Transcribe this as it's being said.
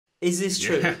Is this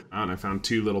true? Yeah, and I found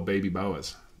 2 little baby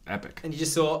boas. Epic. And you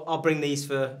just thought, I'll bring these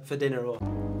for dinner, or?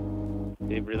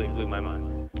 It really blew my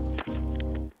mind.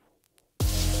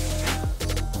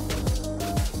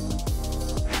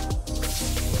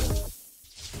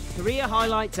 Career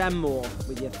highlights and more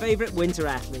with your favourite winter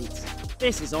athletes.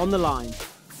 This is On the Line.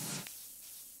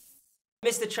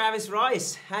 Mr. Travis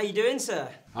Rice, how you doing, sir?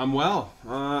 I'm well.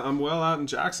 I'm well out in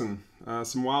Jackson.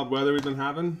 Some wild weather we've been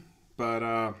having,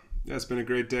 but yeah, it's been a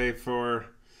great day for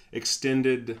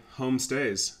extended home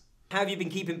stays. How have you been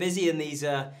keeping busy in these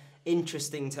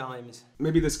interesting times?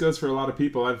 Maybe this goes for a lot of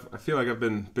people. I feel like I've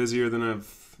been busier than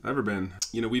I've ever been.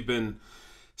 You know, we've been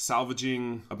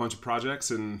salvaging a bunch of projects,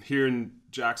 and here in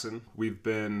Jackson, we've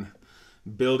been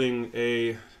building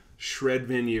a shred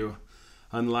venue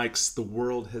unlike the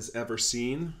world has ever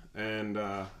seen, and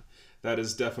that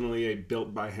is definitely a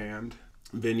built by hand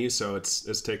venue. So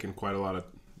it's taken quite a lot of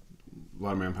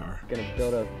manpower. Gonna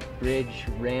build a bridge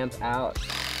ramp out.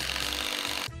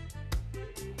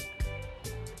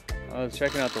 I was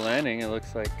checking out the landing. It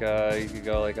looks like you could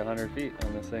go like 100 feet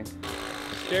on this thing.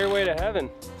 Stairway to heaven.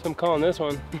 That's what I'm calling this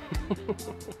one.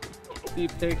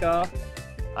 Steep takeoff.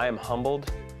 I am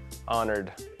humbled,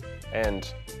 honored,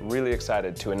 and really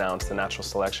excited to announce the Natural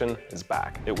Selection is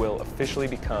back. It will officially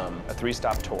become a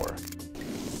 3-stop tour.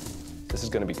 This is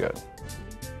going to be good.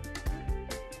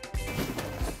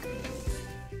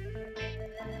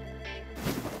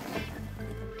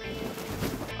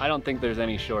 I don't think there's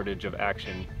any shortage of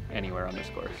action anywhere on this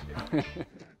course.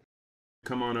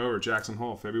 Come on over, Jackson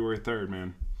Hole, February 3rd,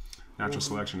 man. Natural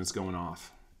Selection is going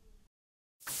off.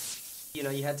 You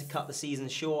know, you had to cut the season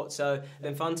short, so it's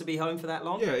been fun to be home for that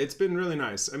long? Yeah, it's been really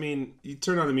nice. I mean, you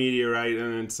turn on the media, right,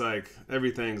 and it's like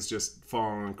everything's just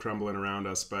falling and crumbling around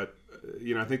us. But,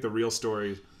 you know, I think the real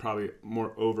story, probably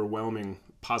more overwhelming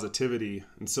positivity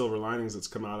and silver linings that's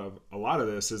come out of a lot of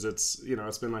this is it's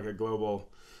been like a global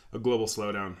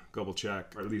slowdown, global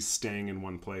check, or at least staying in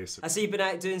one place. I see you've been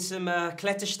out doing some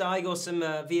Klettersteig or some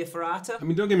Via Ferrata. I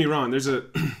mean, don't get me wrong, there's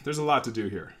a lot to do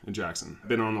here in Jackson.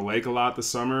 Been on the lake a lot this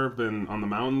summer, been on the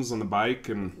mountains, on the bike,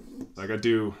 and like I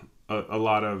do a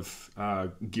lot of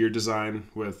gear design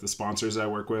with the sponsors I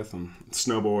work with, and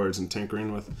snowboards, and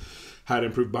tinkering with how to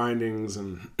improve bindings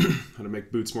and how to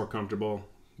make boots more comfortable,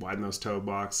 widen those toe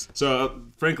blocks. So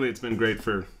frankly, it's been great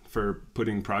for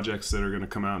putting projects that are going to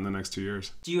come out in the next 2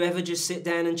 years. Do you ever just sit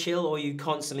down and chill, or are you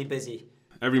constantly busy?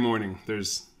 Every morning,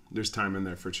 there's time in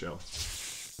there for chill.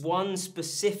 One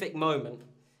specific moment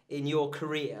in your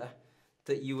career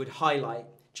that you would highlight,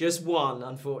 just one,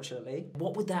 unfortunately,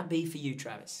 what would that be for you,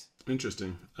 Travis?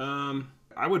 Interesting.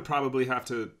 I would probably have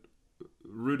to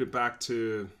root it back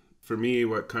to, for me,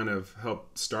 what kind of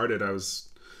helped start it. I was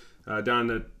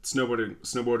down at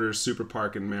Snowboarder Super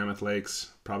Park in Mammoth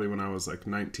Lakes, probably when I was like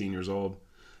 19 years old.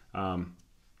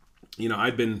 You know,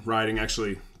 I'd been riding,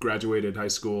 actually graduated high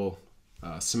school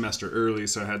semester early,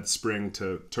 so I had spring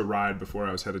to ride before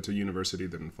I was headed to university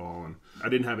in fall. And I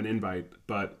didn't have an invite,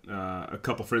 but a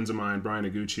couple friends of mine, Brian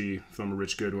Iguchi from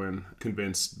Rich Goodwin,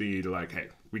 convinced me to like, hey,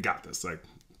 we got this. Like,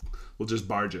 we'll just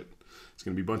barge it. It's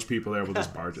going to be a bunch of people there. We'll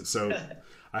just barge it. So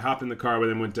I hopped in the car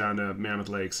with him, went down to Mammoth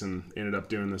Lakes, and ended up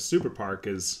doing the Super Park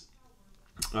as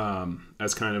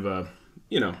kind of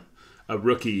a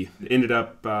rookie. Ended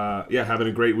up having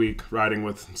a great week riding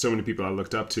with so many people I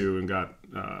looked up to, and got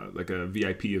like a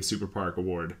VIP of Super Park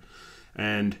award.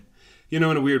 And you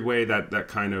know, in a weird way, that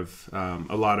kind of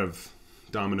a lot of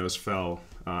dominoes fell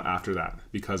after that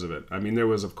because of it. I mean, there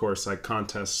was of course like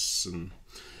contests and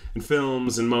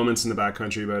films and moments in the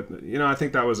backcountry, but you know, I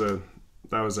think that was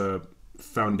a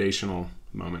foundational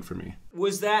moment for me.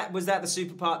 Was that the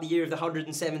Super Park the year of the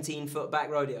 117-foot back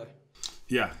rodeo?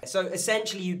 Yeah. So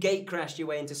essentially, you gate crashed your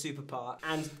way into Super Park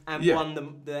and won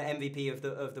the MVP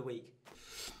of the week.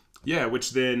 Yeah,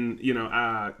 which then, you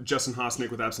know, Justin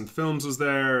Hosnick with Absinthe Films was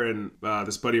there, and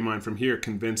this buddy of mine from here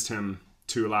convinced him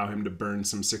to allow him to burn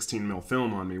some 16 mil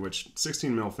film on me, which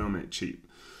 16 mil film ain't cheap.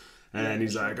 And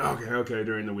he's like, okay,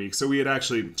 during the week. So we had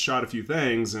actually shot a few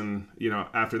things, and, you know,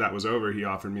 after that was over, he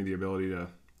offered me the ability to,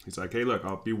 he's like, hey, look,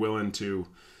 I'll be willing to,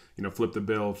 you know, flip the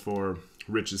bill for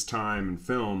Rich's time and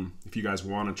film if you guys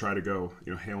want to try to go,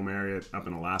 you know, Hail Mary it up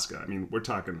in Alaska. I mean, we're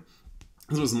talking,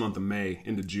 this was the month of May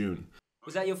into June.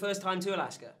 Was that your first time to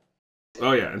Alaska?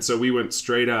 Oh yeah, and so we went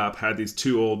straight up, had these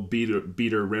 2 old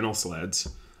beater rental sleds,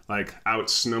 like out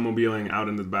snowmobiling out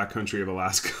into the backcountry of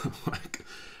Alaska, like,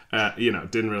 you know,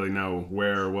 didn't really know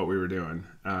where or what we were doing,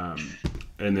 and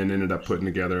then ended up putting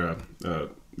together a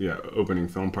opening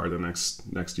film part the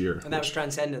next year. And that was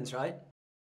Transcendence, right?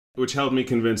 Which helped me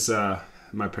convince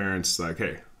my parents, like,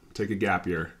 hey, take a gap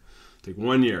year, take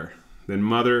 1 year, then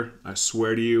mother, I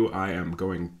swear to you, I am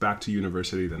going back to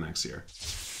university the next year.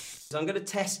 So I'm going to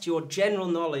test your general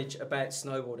knowledge about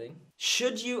snowboarding.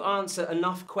 Should you answer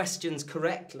enough questions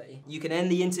correctly, you can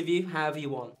end the interview however you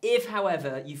want. If,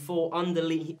 however, you fall under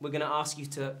lead, we're going to ask you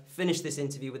to finish this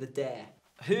interview with a dare.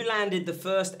 Who landed the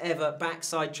first ever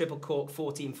backside triple cork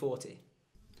 1440?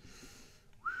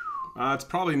 It's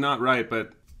probably not right,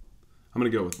 but I'm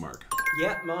going to go with Mark.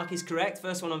 Yeah, Mark is correct.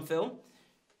 First one on film.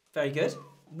 Very good.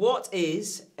 What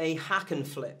is a hack and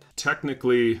flip?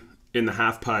 Technically, in the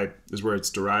half pipe is where it's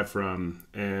derived from,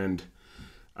 and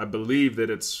I believe that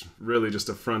it's really just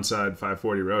a frontside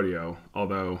 540 rodeo,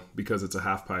 although because it's a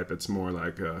half pipe, it's more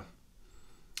like a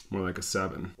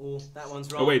 7. Oh, that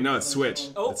one's wrong. Oh wait, no, it's switch.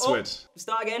 It's switch.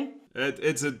 Start again.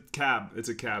 It's a cab. It's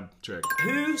a cab trick.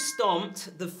 Who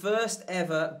stomped the first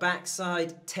ever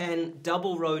backside 10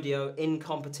 double rodeo in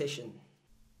competition?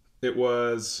 It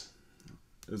was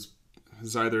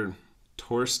either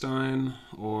Torstein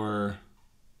or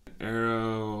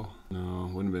Arrow. No,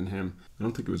 it wouldn't have been him. I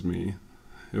don't think it was me.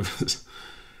 It was,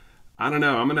 I don't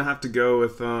know. I'm gonna have to go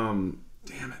with damn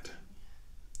it,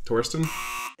 Torsten.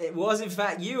 It was in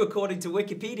fact you, according to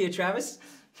Wikipedia, Travis.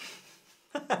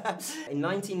 In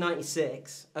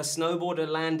 1996, a snowboarder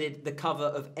landed the cover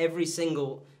of every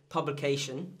single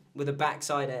publication with a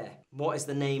backside air. What is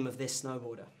the name of this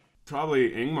snowboarder?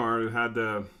 Probably Ingmar, who had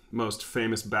the most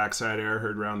famous backside air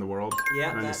heard around the world.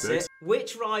 Yeah, 96. That's it.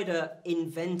 Which rider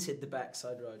invented the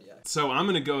backside rodeo? So I'm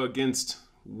going to go against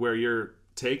where you're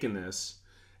taking this,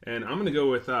 and I'm going to go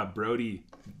with Brody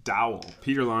Dowell.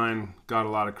 Peter Line got a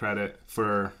lot of credit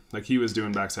for, like, he was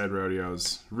doing backside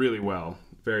rodeos really well,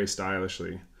 very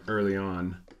stylishly early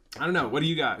on. I don't know. What do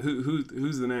you got?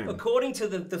 Who's the name? According to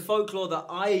the folklore that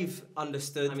I've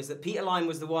understood is that Peter Line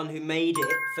was the one who made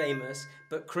it famous,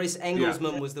 but Chris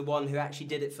Engelsman was the one who actually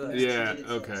did it first. Yeah.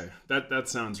 Okay. That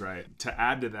sounds right. To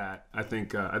add to that, I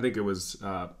think it was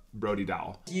Brody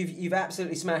Dowell. You've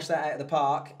absolutely smashed that out of the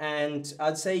park, and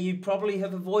I'd say you probably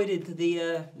have avoided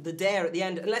the dare at the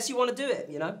end, unless you want to do it.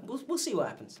 You know, we'll see what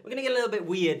happens. We're gonna get a little bit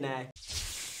weird now.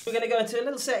 We're gonna go into a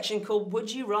little section called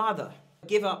Would You Rather?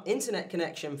 Give up internet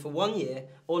connection for 1 year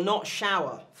or not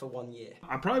shower for 1 year?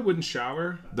 I probably wouldn't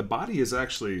shower. The body is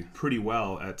actually pretty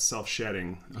well at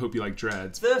self-shedding. I hope you like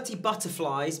dreads. 30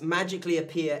 butterflies magically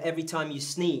appear every time you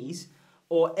sneeze,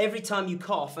 or every time you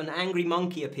cough, an angry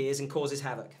monkey appears and causes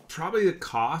havoc? Probably a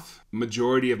cough.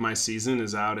 Majority of my season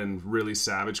is out in really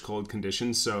savage cold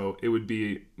conditions, so it would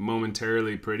be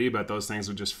momentarily pretty, but those things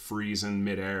would just freeze in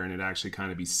midair and it'd actually kind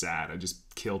of be sad. I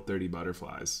just killed 30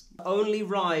 butterflies. Only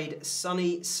ride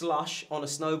sunny slush on a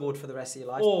snowboard for the rest of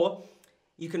your life, or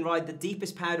you can ride the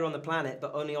deepest powder on the planet,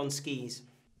 but only on skis.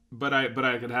 But I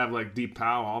could have like deep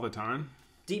pow all the time?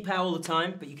 Deep pow all the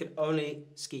time, but you can only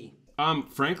ski.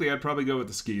 Frankly, I'd probably go with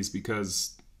the skis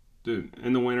because, dude,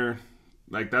 in the winter,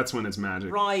 like, that's when it's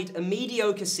magic. Ride a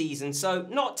mediocre season, so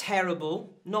not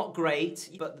terrible, not great,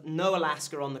 but no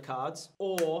Alaska on the cards,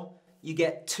 or you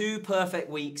get 2 perfect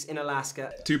weeks in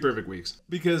Alaska. 2 perfect weeks.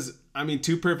 Because, I mean,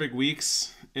 2 perfect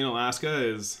weeks in Alaska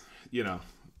is, you know,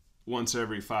 once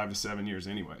every 5 to 7 years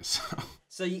anyway, so.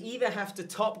 So you either have to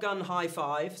Top Gun high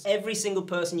fives every single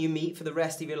person you meet for the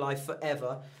rest of your life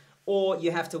forever, or you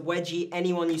have to wedgie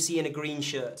anyone you see in a green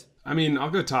shirt. I mean,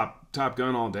 I'll go Top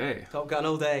Gun all day. Top Gun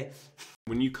all day.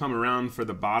 When you come around for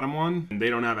the bottom one and they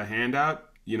don't have a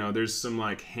handout, you know, there's some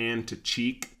like hand to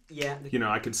cheek. Yeah. You know,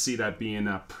 I could see that being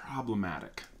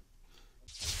problematic.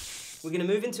 We're going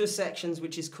to move into a section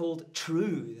which is called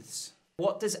Truths.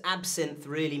 What does absinthe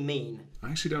really mean?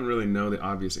 I actually don't really know the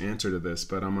obvious answer to this,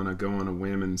 but I'm going to go on a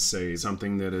whim and say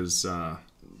something that is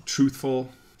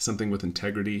truthful, something with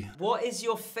integrity. What is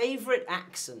your favorite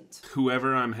accent?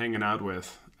 Whoever I'm hanging out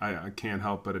with, I can't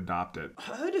help but adopt it.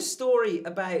 I heard a story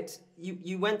about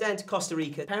you went down to Costa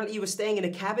Rica. Apparently you were staying in a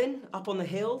cabin up on the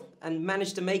hill and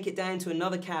managed to make it down to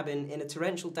another cabin in a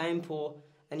torrential downpour,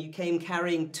 and you came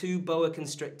carrying 2 boa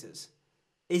constrictors.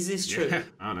 Is this true? Yeah,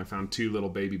 and I found 2 little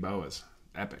baby boas.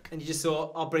 Epic. And you just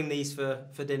thought, I'll bring these for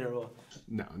dinner, or?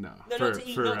 No. No, not to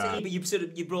eat,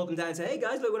 but you brought them down and said, hey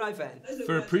guys, look what I found.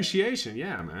 For appreciation,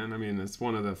 yeah, man. I mean, it's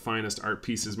one of the finest art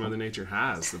pieces Mother Nature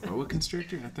has. The boa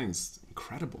constrictor, that thing's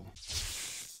incredible.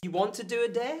 You want to do a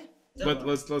dare? But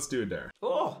let's do a dare.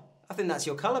 Oh, I think that's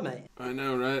your colour, mate. I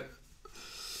know, right?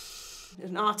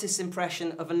 An artist's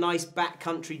impression of a nice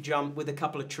backcountry jump with a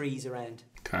couple of trees around.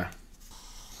 Okay.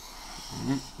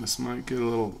 This might get a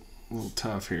little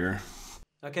tough here.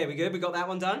 Okay, we good? We got that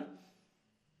one done?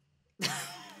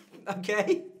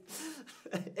 Okay.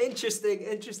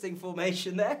 Interesting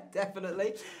formation there,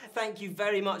 definitely. Thank you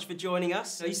very much for joining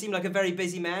us. You seem like a very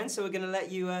busy man, so we're going to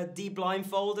let you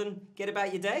de-blindfold and get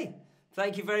about your day.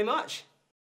 Thank you very much.